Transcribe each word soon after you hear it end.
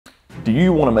Do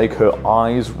you want to make her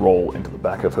eyes roll into the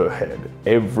back of her head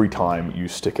every time you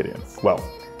stick it in? Well,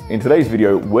 in today's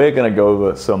video, we're going to go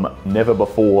over some never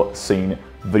before seen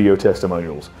video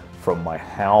testimonials from my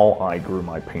How I Grew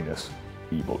My Penis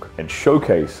ebook and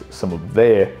showcase some of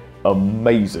their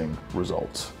amazing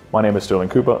results. My name is Stirling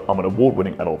Cooper. I'm an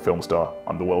award-winning adult film star.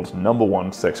 I'm the world's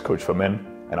 #1 sex coach for men,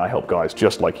 and I help guys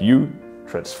just like you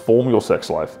transform your sex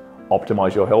life,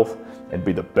 optimize your health, and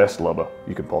be the best lover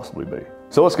you can possibly be.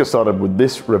 So let's get started with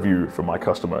this review from my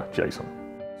customer, Jason.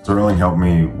 Stirling helped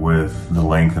me with the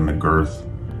length and the girth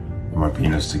of my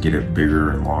penis to get it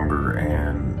bigger and longer,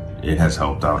 and it has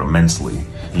helped out immensely.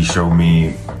 He showed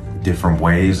me different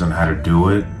ways on how to do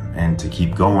it and to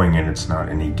keep going, and it's not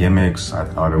any gimmicks. I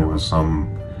thought it was some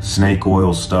snake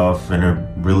oil stuff, and it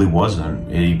really wasn't.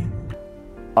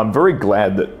 I'm very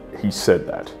glad that he said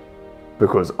that,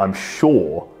 because I'm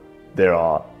sure there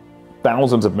are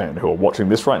thousands of men who are watching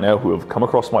this right now who have come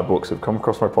across my books, have come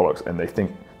across my products, and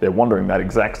they're wondering that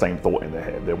exact same thought in their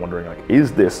head. They're wondering, like,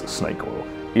 is this snake oil?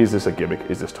 Is this a gimmick?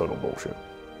 Is this total bullshit?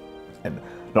 And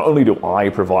not only do I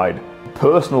provide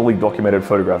personally documented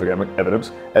photographic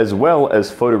evidence, as well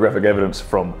as photographic evidence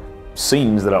from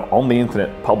scenes that are on the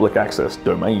internet, public access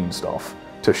domain stuff,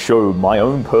 to show my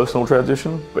own personal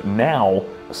transition, but now,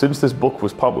 since this book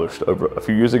was published over a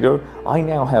few years ago, I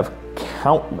now have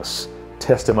countless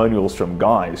testimonials from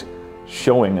guys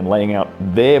showing and laying out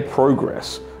their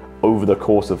progress over the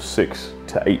course of 6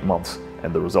 to 8 months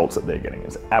and the results that they're getting.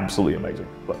 It's absolutely amazing.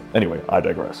 But anyway, I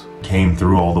digress. Came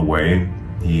through all the way.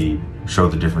 He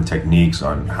showed the different techniques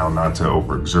on how not to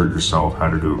overexert yourself, how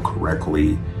to do it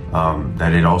correctly,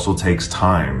 that it also takes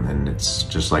time, and it's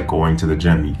just like going to the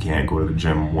gym. You can't go to the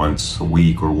gym once a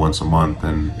week or once a month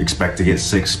and expect to get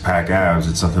 6-pack abs.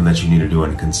 It's something that you need to do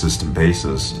on a consistent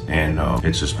basis, and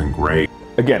it's just been great.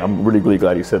 Again, I'm really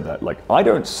glad he said that. Like, I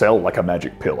don't sell like a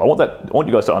magic pill. I want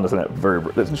you guys to understand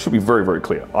that that should be very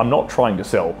clear. I'm not trying to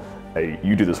sell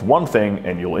you do this one thing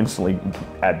and you'll instantly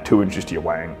add 2 inches to your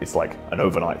wang. It's like an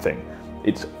overnight thing.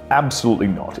 It's absolutely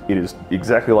not. It is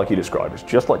exactly like he described. It's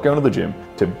just like going to the gym.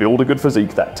 To build a good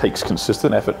physique, that takes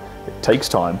consistent effort. It takes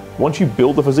time. Once you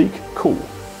build the physique, cool.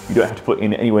 You don't have to put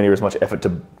in anywhere near as much effort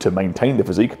to maintain the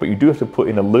physique, but you do have to put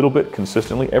in a little bit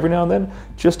consistently every now and then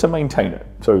just to maintain it.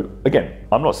 So again,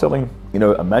 I'm not selling,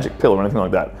 a magic pill or anything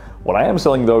like that. What I am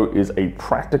selling though is a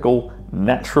practical,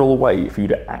 natural way for you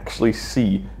to actually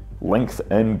see length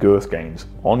and girth gains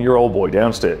on your old boy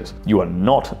downstairs. You are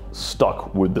not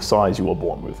stuck with the size you were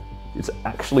born with. It's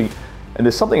actually, and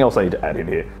there's something else I need to add in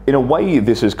here. In a way,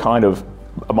 this is kind of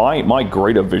my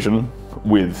greater vision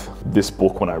with this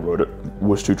book when I wrote it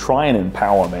was to try and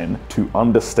empower men to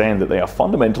understand that they are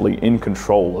fundamentally in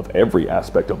control of every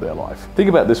aspect of their life. Think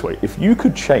about it this way: if you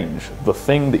could change the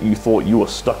thing that you thought you were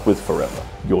stuck with forever,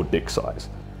 your dick size,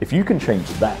 if you can change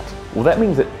that, well, that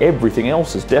means that everything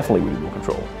else is definitely within your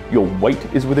control. Your weight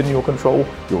is within your control,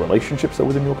 your relationships are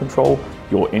within your control,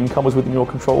 your income is within your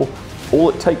control. All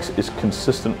it takes is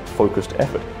consistent, focused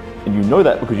effort. And you know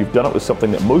that because you've done it with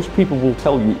something that most people will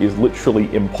tell you is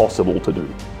literally impossible to do.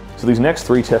 So these next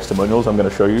 3 testimonials I'm going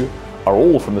to show you are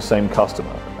all from the same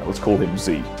customer. Let's call him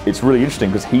Z. It's really interesting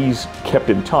because he's kept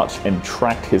in touch and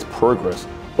tracked his progress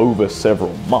over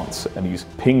several months, and he's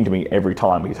pinged me every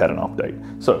time he's had an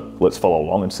update. So let's follow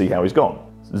along and see how he's gone.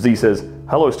 Z says,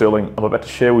 "Hello Stirling, I'm about to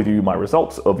share with you my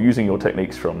results of using your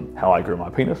techniques from How I Grew My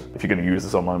Penis. If you're going to use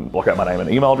this online, block out my name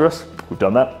and email address. We've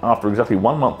done that. After exactly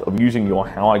 1 month of using your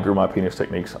How I Grew My Penis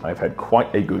techniques, I've had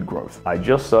quite a good growth. I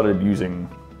just started using,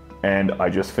 and I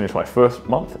just finished my first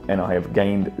month, and I have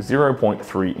gained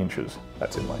 0.3 inches.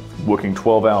 That's in length. Working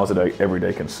 12 hours a day, every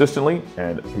day consistently,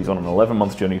 and he's on an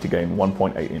 11-month journey to gain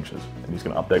 1.8 inches. And he's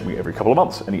going to update me every couple of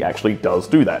months, and he actually does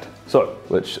do that. So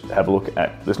let's have a look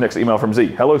at this next email from Z.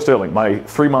 Hello Stirling, my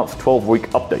 3-month,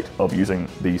 12-week update of using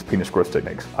these penis growth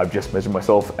techniques. I've just measured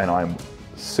myself, and I'm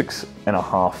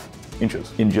 6.5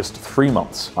 inches. In just 3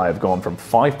 months, I have gone from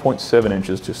 5.7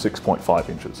 inches to 6.5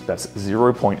 inches. That's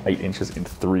 0.8 inches in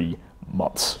 3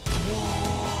 months.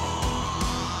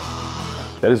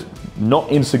 That is not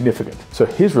insignificant. So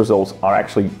his results are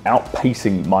actually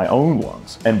outpacing my own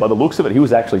ones. And by the looks of it, he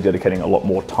was actually dedicating a lot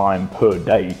more time per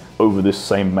day over this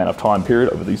same amount of time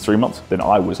period, over these 3 months, than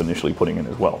I was initially putting in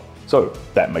as well. So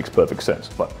that makes perfect sense,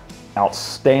 but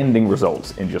outstanding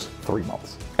results in just 3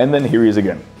 months. And then here he is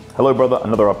again. Hello brother,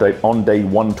 another update on day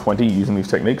 120 using these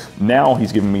techniques. Now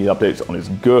he's giving me updates on his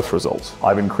girth results.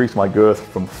 I've increased my girth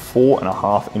from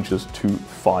 4.5 inches to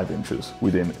 5 inches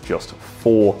within just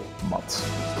 4 months.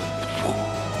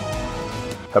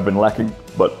 Have been lacking,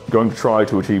 but going to try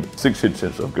to achieve 6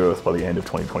 inches of girth by the end of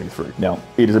 2023. Now,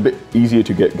 it is a bit easier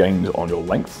to get gains on your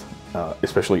length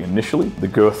especially initially. The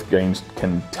girth gains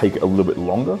can take a little bit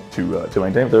longer to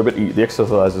maintain. They're a bit the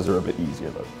exercises are a bit easier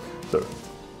though. So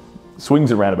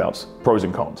swings and roundabouts, pros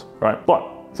and cons, right? But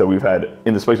so we've had,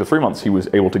 in the space of 3 months, he was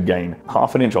able to gain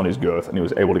 ½ an inch on his girth, and he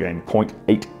was able to gain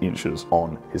 0.8 inches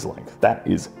on his length. That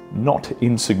is not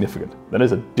insignificant. That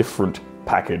is a different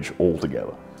package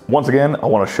altogether. Once again, I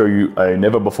want to show you a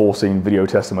never before seen video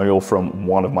testimonial from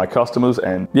one of my customers.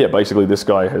 And yeah, basically this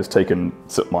guy has taken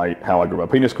my How I Grew My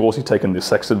Penis course. He's taken the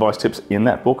sex advice tips in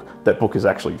that book. That book is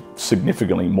actually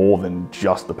significantly more than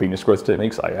just the penis growth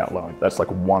techniques I outlined. That's like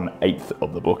 1/8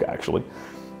 of the book actually.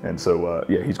 And so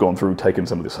yeah, he's gone through, taken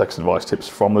some of the sex advice tips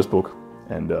from this book.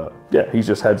 And yeah, he's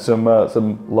just had some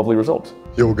lovely results.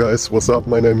 Yo guys, what's up?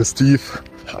 My name is Steve.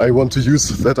 I want to use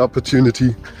that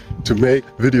opportunity to make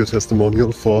video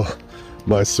testimonial for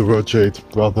my surrogate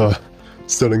brother,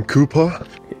 Stirling Cooper.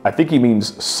 I think he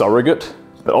means surrogate,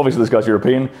 but obviously this guy's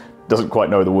European, doesn't quite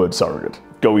know the word surrogate.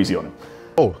 Go easy on him.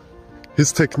 Oh,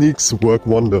 his techniques work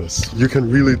wonders. You can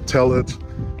really tell it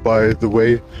by the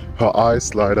way her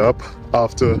eyes light up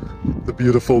after the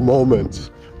beautiful moment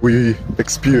we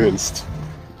experienced.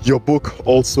 Your book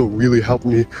also really helped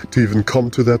me to even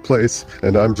come to that place,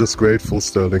 and I'm just grateful,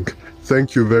 Stirling.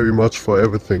 Thank you very much for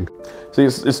everything. See,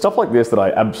 it's stuff like this that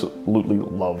I absolutely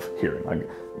love hearing. Like,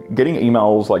 getting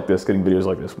emails like this, getting videos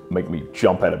like this, make me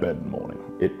jump out of bed in the morning.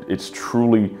 It's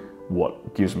truly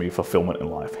what gives me fulfillment in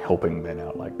life, helping men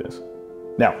out like this.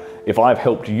 Now, if I've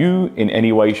helped you in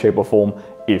any way, shape or form,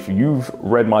 if you've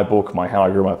read my book, my How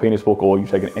I Grew My Penis book, or you've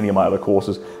taken any of my other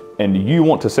courses, and you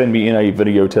want to send me in a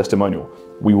video testimonial,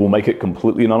 we will make it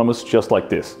completely anonymous, just like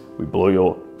this. We blow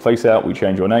your face out, we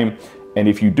change your name, and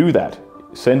if you do that,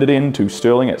 send it in to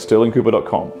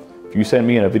sterling@stirlingcooper.com. If you send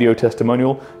me in a video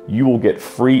testimonial, you will get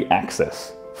free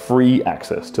access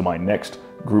to my next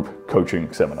group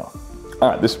coaching seminar. All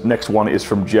right, this next one is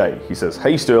from Jay. He says,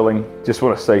 "Hey Stirling, just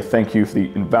want to say thank you for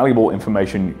the invaluable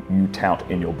information you tout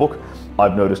in your book.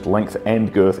 I've noticed length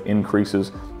and girth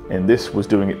increases, and this was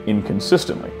doing it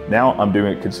inconsistently. Now I'm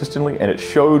doing it consistently, and it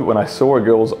showed when I saw a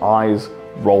girl's eyes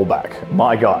roll back.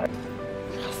 My guy."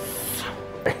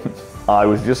 I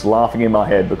was just laughing in my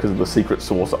head because of the secret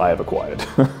sauce I have acquired.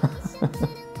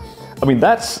 I mean,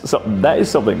 that is something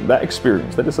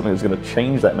that's going to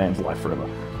change that man's life forever.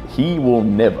 He will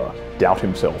never doubt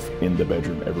himself in the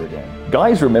bedroom ever again.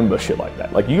 Guys remember shit like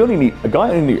that. Like, a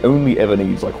guy only ever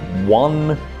needs like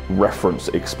one reference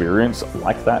experience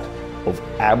like that of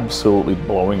absolutely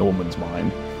blowing a woman's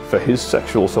mind for his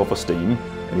sexual self-esteem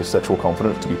and his sexual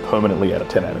confidence to be permanently at a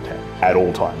 10 out of 10 at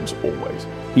all times, always.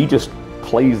 He just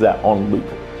plays that on loop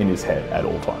in his head at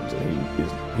all times, and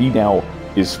he now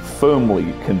is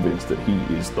firmly convinced that he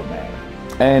is the man.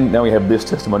 And now we have this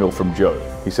testimonial from Joe.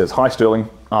 He says, "Hi Stirling,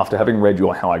 after having read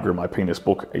your How I Grew My Penis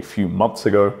book a few months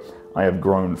ago, I have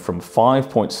grown from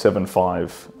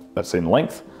 5.75, that's in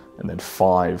length, and then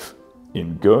 5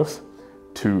 in girth,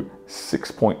 to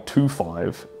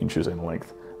 6.25 inches in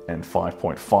length and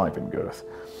 5.5 in girth.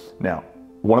 Now,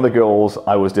 one of the girls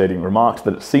I was dating remarked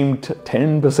that it seemed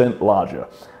 10% larger.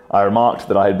 I remarked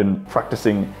that I had been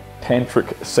practicing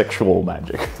tantric sexual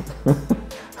magic."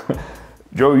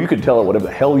 Joe, you can tell her whatever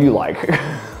the hell you like.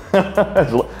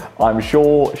 I'm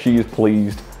sure she is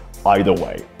pleased either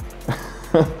way.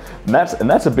 and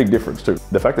that's a big difference too.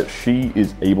 The fact that she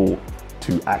is able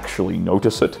to actually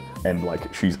notice it and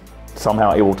like she's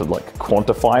somehow able to like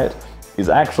quantify it is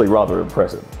actually rather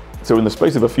impressive. So in the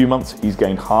space of a few months, he's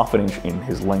gained ½ an inch in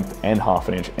his length and ½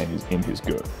 an inch in his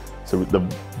girth. So the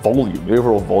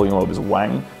overall volume of his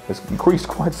wang has increased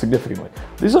quite significantly.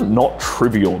 These are not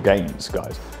trivial gains,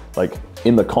 guys. Like,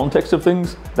 in the context of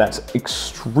things, that's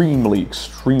extremely,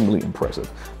 extremely impressive.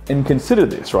 And consider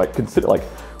this, right? Consider, like,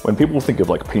 when people think of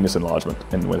like penis enlargement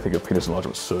and when they think of penis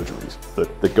enlargement surgeries,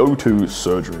 the go-to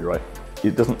surgery, right?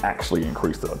 It doesn't actually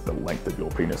increase the length of your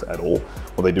penis at all.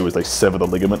 What they do is they sever the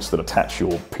ligaments that attach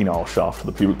your penile shaft to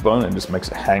the pubic bone and just makes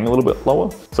it hang a little bit lower.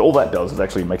 So all that does is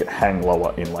actually make it hang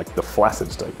lower in like the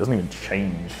flaccid state. It doesn't even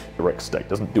change erect state. It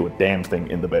doesn't do a damn thing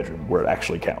in the bedroom where it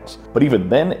actually counts. But even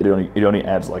then, it only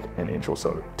adds like an inch or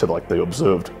so to like the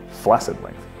observed flaccid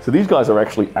length. So these guys are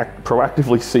actually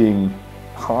proactively seeing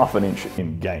 ½ an inch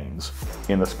in gains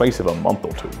in the space of a month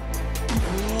or two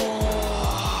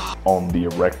on the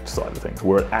erect side of things,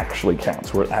 where it actually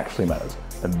counts, where it actually matters.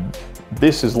 And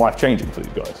this is life-changing for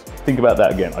these guys. Think about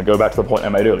that again. I go back to the point I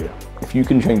made earlier. If you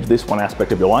can change this one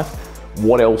aspect of your life,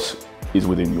 what else is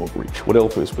within your reach? What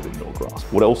else is within your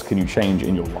grasp? What else can you change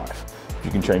in your life? If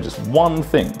you can change this one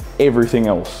thing, everything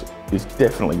else is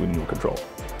definitely within your control.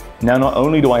 Now, not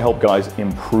only do I help guys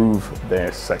improve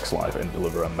their sex life and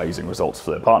deliver amazing results for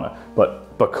their partner,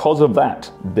 but because of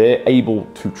that, they're able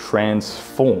to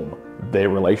transform their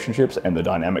relationships and the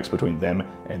dynamics between them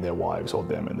and their wives or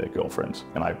them and their girlfriends.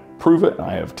 And I prove it, and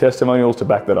I have testimonials to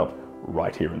back that up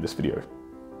right here in this video.